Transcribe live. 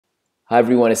Hi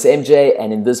everyone, it's MJ,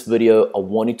 and in this video I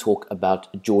want to talk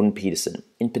about Jordan Peterson.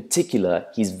 In particular,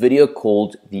 his video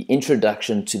called The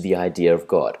Introduction to the Idea of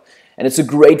God. And it's a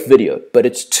great video, but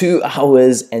it's 2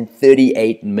 hours and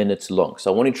 38 minutes long.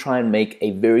 So I want to try and make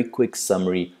a very quick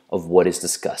summary of what is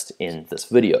discussed in this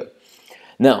video.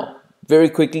 Now, very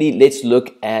quickly, let's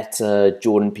look at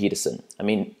Jordan Peterson. I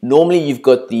mean, normally you've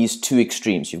got these two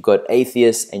extremes. You've got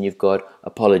atheists and you've got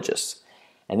apologists.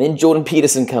 And then Jordan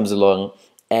Peterson comes along,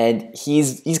 and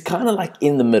he's kind of like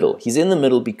in the middle. He's in the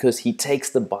middle because he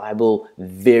takes the Bible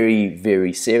very,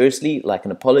 very seriously, like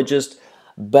an apologist,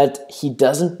 but he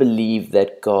doesn't believe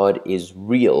that God is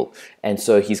real, and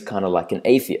so he's kind of like an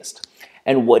atheist.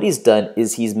 And what he's done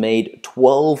is he's made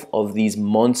 12 of these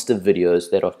monster videos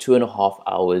that are 2.5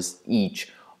 hours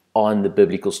each on the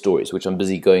biblical stories, which I'm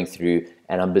busy going through,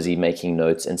 and I'm busy making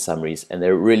notes and summaries, and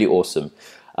they're really awesome.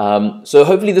 So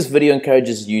hopefully this video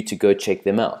encourages you to go check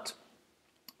them out.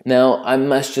 Now, I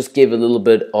must just give a little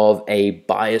bit of a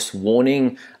bias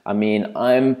warning. I mean,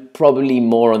 I'm probably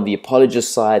more on the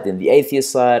apologist side than the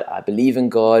atheist side. I believe in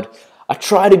God. I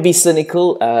try to be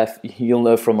cynical. You'll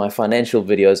know from my financial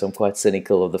videos, I'm quite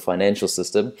cynical of the financial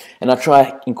system, and I try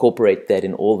to incorporate that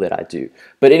in all that I do.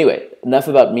 But anyway, enough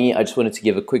about me. I just wanted to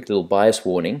give a quick little bias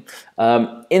warning.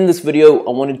 In this video,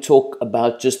 I want to talk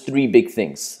about just 3 big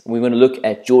things. We're going to look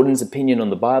at Jordan's opinion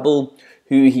on the Bible,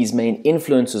 who his main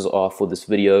influences are for this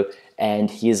video, and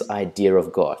his idea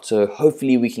of God. So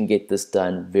hopefully we can get this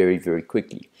done very, very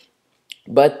quickly.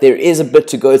 But there is a bit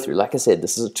to go through. Like I said,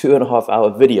 this is a 2.5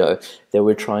 hour video that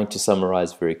we're trying to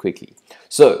summarize very quickly.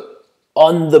 So,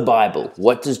 on the Bible,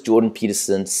 what does Jordan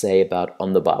Peterson say about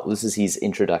on the Bible? This is his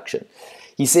introduction.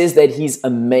 He says that he's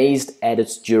amazed at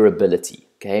its durability,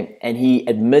 okay? And he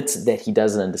admits that he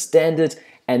doesn't understand it,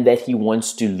 and that he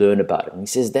wants to learn about it. And he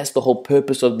says that's the whole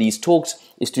purpose of these talks,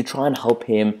 is to try and help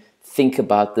him think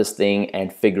about this thing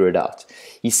and figure it out.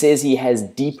 He says he has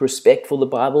deep respect for the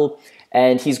Bible,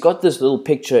 and he's got this little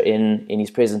picture in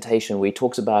his presentation where he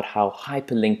talks about how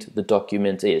hyperlinked the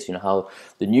document is. You know, how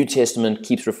the New Testament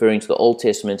keeps referring to the Old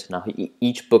Testament, and how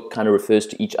each book kind of refers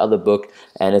to each other book,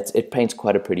 and it paints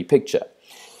quite a pretty picture.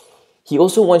 He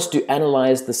also wants to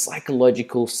analyze the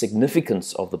psychological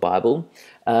significance of the Bible,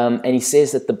 and he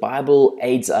says that the Bible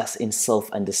aids us in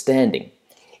self-understanding.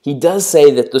 He does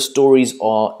say that the stories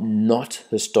are not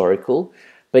historical,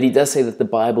 but he does say that the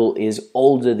Bible is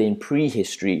older than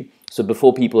prehistory. So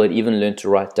before people had even learned to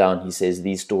write down, he says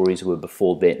these stories were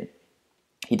before then.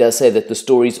 He does say that the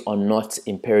stories are not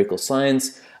empirical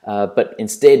science, but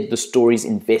instead the stories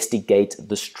investigate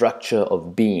the structure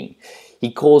of being.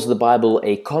 He calls the Bible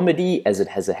a comedy as it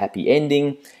has a happy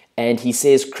ending, and he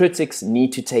says critics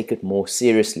need to take it more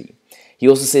seriously. He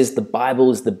also says the Bible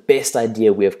is the best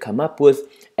idea we have come up with,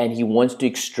 and he wants to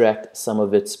extract some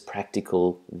of its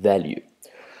practical value.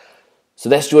 So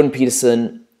that's Jordan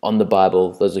Peterson on the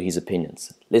Bible. Those are his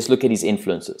opinions. Let's look at his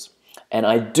influences. And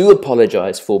I do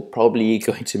apologize for probably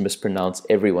going to mispronounce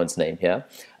everyone's name here,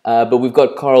 but we've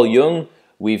got Carl Jung,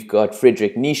 we've got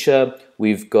Friedrich Nietzsche,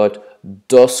 we've got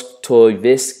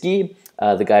Dostoevsky,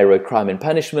 the guy who wrote Crime and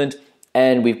Punishment,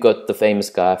 and we've got the famous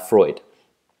guy Freud.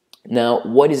 Now,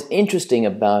 what is interesting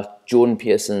about Jordan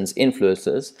Peterson's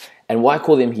influences, and why I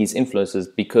call them his influences,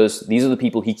 because these are the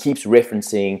people he keeps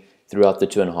referencing throughout the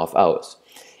 2.5 hours,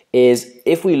 is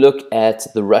if we look at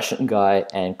the Russian guy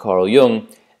and Carl Jung,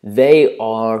 they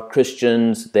are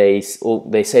Christians. They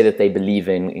say that they believe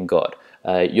in God.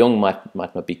 Jung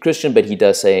might not be Christian, but he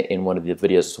does say in one of the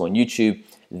videos I saw on YouTube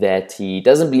that he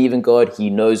doesn't believe in God, he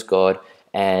knows God,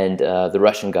 and the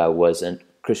Russian guy was a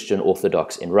Christian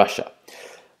Orthodox in Russia.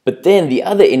 But then the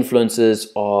other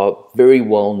influences are very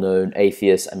well-known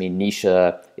atheists. I mean,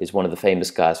 Nietzsche is one of the famous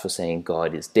guys for saying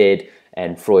God is dead,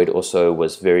 and Freud also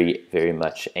was very, very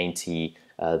much anti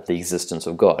the existence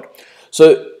of God.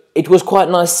 So it was quite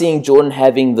nice seeing Jordan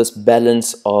having this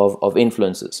balance of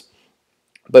influences.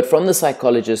 But from the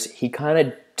psychologist, he kind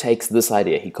of takes this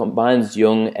idea. He combines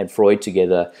Jung and Freud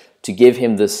together to give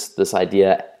him this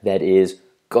idea that is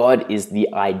God is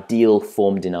the ideal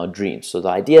formed in our dreams. So the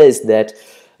idea is that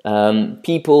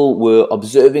people were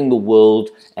observing the world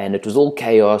and it was all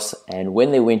chaos, and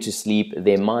when they went to sleep,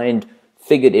 their mind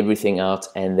figured everything out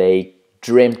and they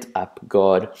dreamt up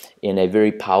God in a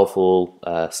very powerful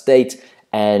state.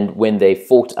 And when they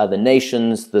fought other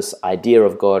nations, this idea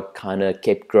of God kind of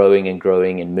kept growing and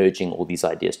growing and merging all these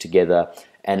ideas together,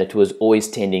 and it was always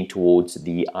tending towards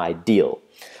the ideal.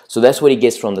 So that's what he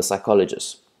gets from the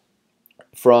psychologists.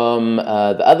 From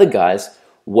the other guys,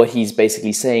 what he's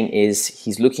basically saying is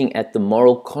he's looking at the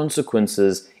moral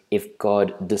consequences if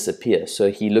God disappears.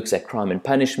 So he looks at Crime and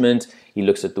Punishment, he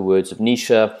looks at the words of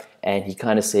Nietzsche, and he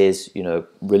kind of says,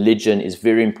 religion is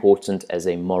very important as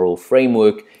a moral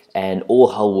framework, and all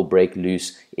hell will break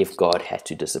loose if God had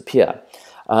to disappear.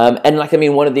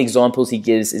 One of the examples he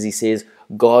gives is he says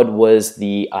God was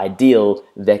the ideal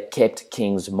that kept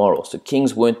kings moral. So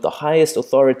kings weren't the highest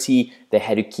authority. They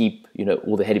had to keep,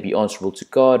 or they had to be answerable to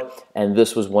God. And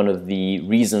this was one of the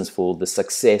reasons for the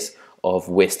success of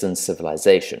Western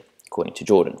civilization, according to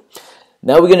Jordan.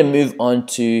 Now we're going to move on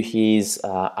to his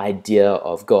idea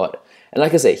of God. And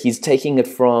like I say, he's taking it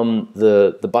from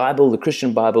the Bible, the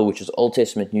Christian Bible, which is Old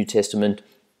Testament, New Testament.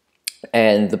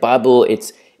 And the Bible,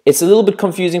 it's a little bit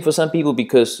confusing for some people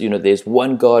because, there's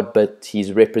one God, but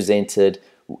he's represented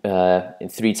in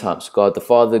 3 times. God the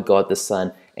Father, God the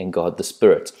Son, and God the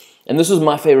Spirit. And this was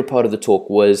my favorite part of the talk,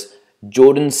 was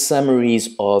Jordan's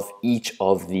summaries of each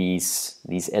of these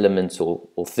elements or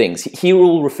things. He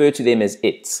will refer to them as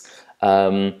its.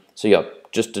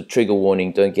 Just a trigger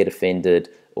warning, don't get offended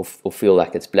or feel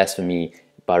like it's blasphemy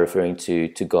by referring to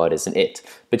God as an it.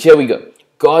 But here we go.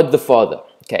 God the Father.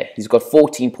 Okay, he's got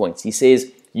 14 points. He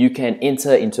says, you can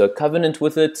enter into a covenant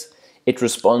with it. It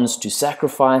responds to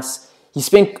sacrifice. He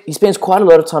spends quite a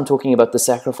lot of time talking about the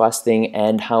sacrifice thing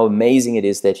and how amazing it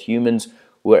is that humans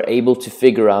were able to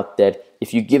figure out that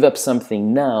if you give up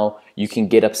something now, you can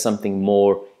get up something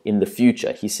more in the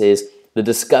future. He says the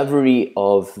discovery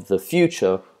of the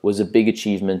future was a big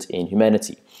achievement in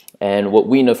humanity. And what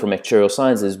we know from actuarial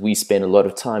science is we spend a lot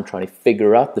of time trying to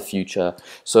figure out the future.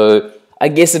 So I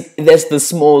guess that's the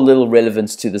small little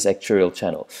relevance to this actuarial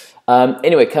channel.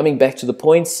 Anyway, coming back to the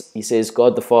points, he says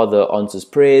God the Father answers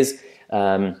prayers.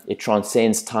 It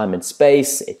transcends time and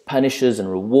space. It punishes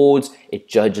and rewards. It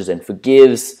judges and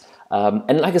forgives.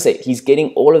 And like I say, he's getting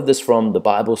all of this from the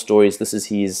Bible stories. This is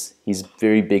his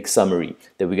very big summary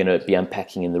that we're going to be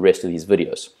unpacking in the rest of these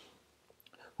videos.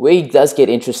 Where he does get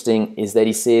interesting is that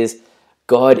he says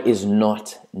God is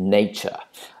not nature.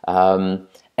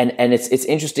 And it's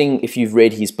interesting if you've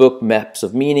read his book, Maps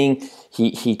of Meaning,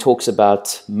 he talks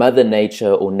about Mother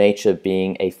Nature or nature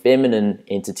being a feminine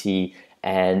entity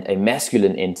and a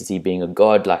masculine entity being a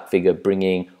godlike figure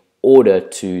bringing order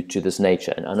to this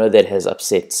nature. And I know that has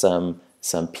upset some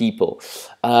people.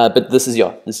 But this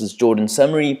is Jordan's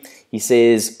summary. He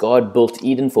says, God built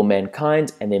Eden for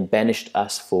mankind and then banished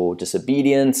us for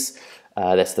disobedience.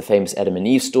 That's the famous Adam and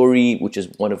Eve story, which is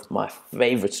one of my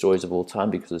favorite stories of all time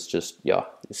because it's just,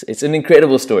 it's an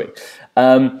incredible story.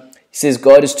 He says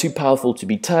God is too powerful to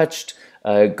be touched.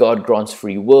 God grants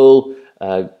free will.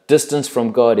 Distance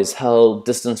from God is hell.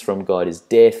 Distance from God is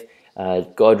death.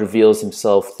 God reveals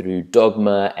himself through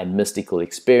dogma and mystical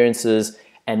experiences.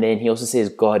 And then he also says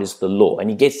God is the law. And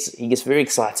he gets very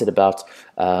excited about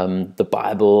the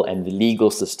Bible and the legal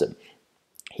system.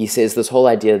 He says this whole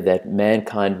idea that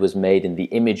mankind was made in the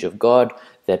image of God,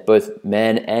 that both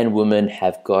man and woman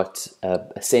have got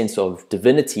a sense of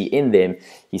divinity in them,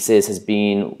 he says has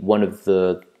been one of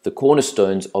the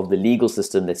cornerstones of the legal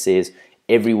system that says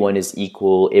everyone is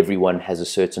equal, everyone has a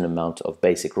certain amount of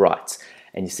basic rights.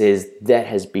 And he says that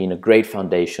has been a great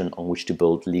foundation on which to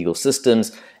build legal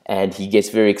systems, and he gets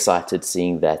very excited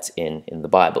seeing that in the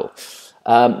Bible.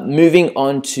 Moving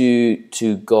on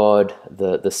to God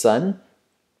the Son.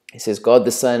 He says God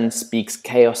the Son speaks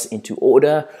chaos into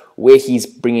order. Where he's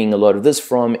bringing a lot of this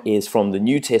from is from the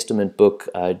New Testament book,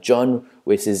 John,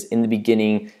 where it says, in the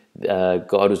beginning,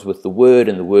 God was with the Word,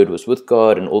 and the Word was with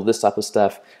God, and all this type of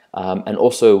stuff. And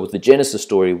also with the Genesis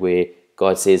story, where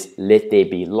God says, let there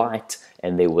be light,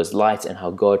 and there was light, and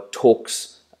how God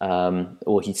talks,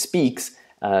 or he speaks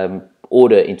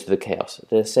order into the chaos.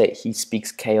 Did I say he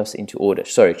speaks chaos into order?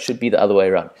 Sorry, it should be the other way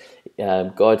around.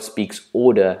 God speaks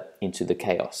order into the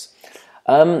chaos.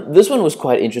 This one was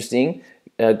quite interesting.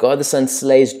 God the Son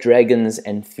slays dragons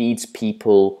and feeds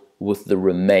people with the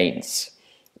remains.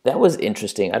 That was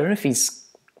interesting. I don't know if he's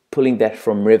pulling that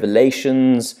from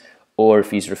Revelations or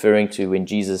if he's referring to when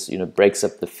Jesus, breaks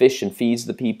up the fish and feeds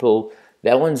the people.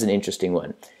 That one's an interesting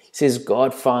one. He says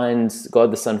God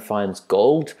the Son finds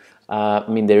gold.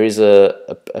 There is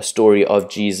a story of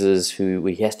Jesus who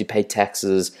he has to pay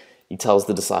taxes. He tells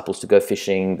the disciples to go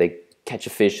fishing. They catch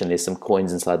a fish and there's some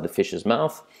coins inside the fish's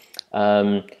mouth.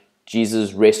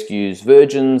 Jesus rescues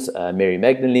virgins, Mary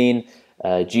Magdalene.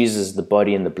 Jesus is the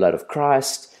body and the blood of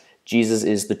Christ. Jesus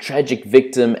is the tragic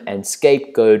victim and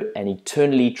scapegoat and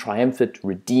eternally triumphant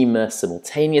redeemer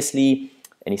simultaneously.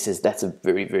 And he says that's a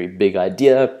very, very big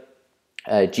idea.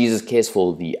 Jesus cares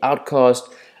for the outcast.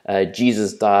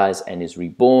 Jesus dies and is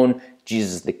reborn.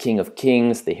 Jesus is the King of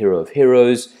Kings, the hero of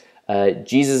heroes.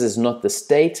 Jesus is not the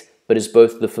state, but is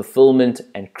both the fulfillment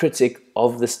and critic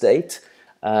of the state.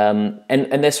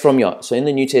 And that's from So in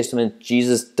the New Testament,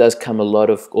 Jesus does come a lot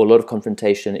of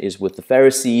confrontation is with the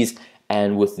Pharisees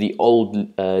and with the old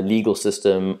legal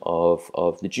system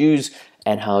of the Jews,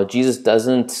 and how Jesus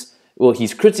doesn't. Well,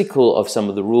 he's critical of some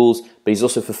of the rules, but he's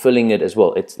also fulfilling it as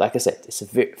well. It's like I said,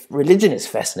 religion is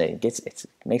fascinating. It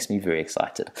makes me very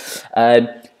excited.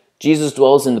 Jesus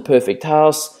dwells in the perfect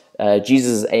house.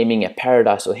 Jesus is aiming at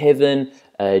paradise or heaven.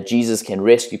 Jesus can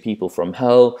rescue people from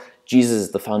hell. Jesus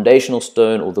is the foundational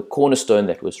stone or the cornerstone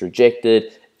that was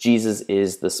rejected. Jesus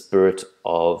is the spirit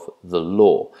of the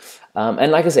law.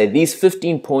 And like I say, these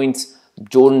 15 points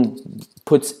Jordan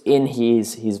puts in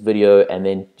his video, and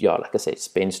then, like I said,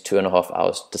 spends 2.5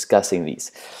 hours discussing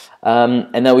these.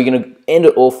 And now we're going to end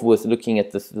it off with looking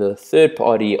at the third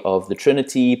party of the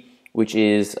Trinity, which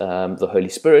is the Holy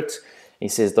Spirit. He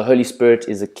says the Holy Spirit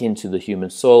is akin to the human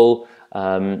soul.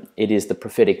 It is the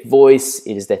prophetic voice.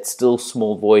 It is that still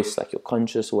small voice, like your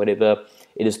conscience or whatever.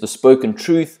 It is the spoken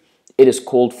truth. It is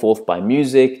called forth by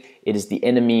music. It is the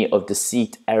enemy of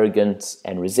deceit, arrogance,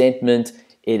 and resentment.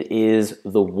 It is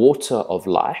the water of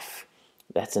life.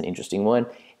 That's an interesting one.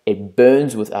 It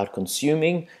burns without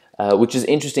consuming, which is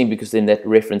interesting because then that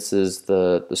references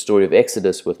the story of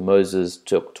Exodus with Moses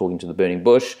talking to the burning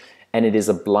bush. And it is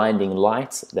a blinding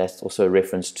light. That's also a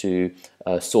reference to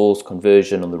Saul's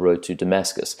conversion on the road to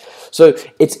Damascus. So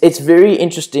it's very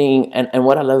interesting. And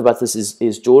what I love about this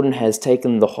is Jordan has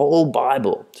taken the whole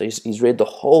Bible. So he's read the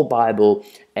whole Bible,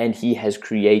 and he has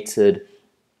created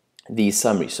these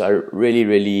summaries. So I really,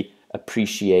 really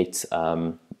appreciate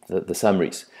the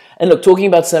summaries. And look, talking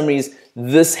about summaries,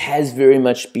 this has very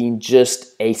much been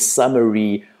just a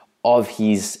summary of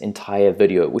his entire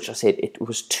video, which I said it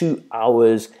was 2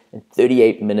 hours and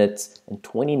 38 minutes and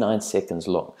 29 seconds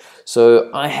long.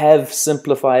 So I have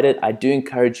simplified it. I do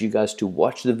encourage you guys to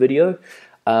watch the video.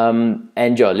 And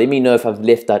let me know if I've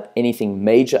left out anything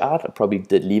major out. I probably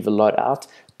did leave a lot out,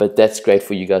 but that's great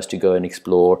for you guys to go and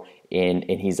explore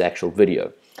in his actual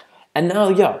video. And now,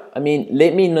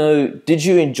 let me know, did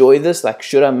you enjoy this? Like,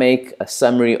 should I make a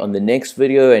summary on the next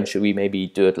video, and should we maybe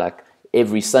do it like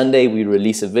every Sunday we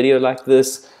release a video like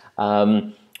this?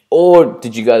 Or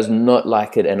did you guys not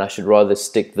like it and I should rather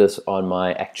stick this on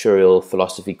my actuarial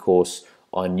philosophy course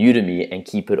on Udemy and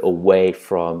keep it away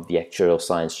from the actuarial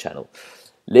science channel?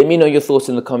 Let me know your thoughts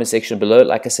in the comment section below.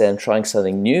 Like I said, I'm trying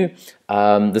something new.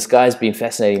 This guy's been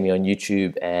fascinating me on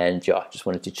YouTube, and I just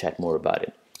wanted to chat more about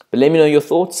it. But let me know your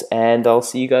thoughts, and I'll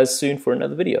see you guys soon for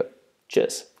another video.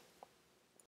 Cheers.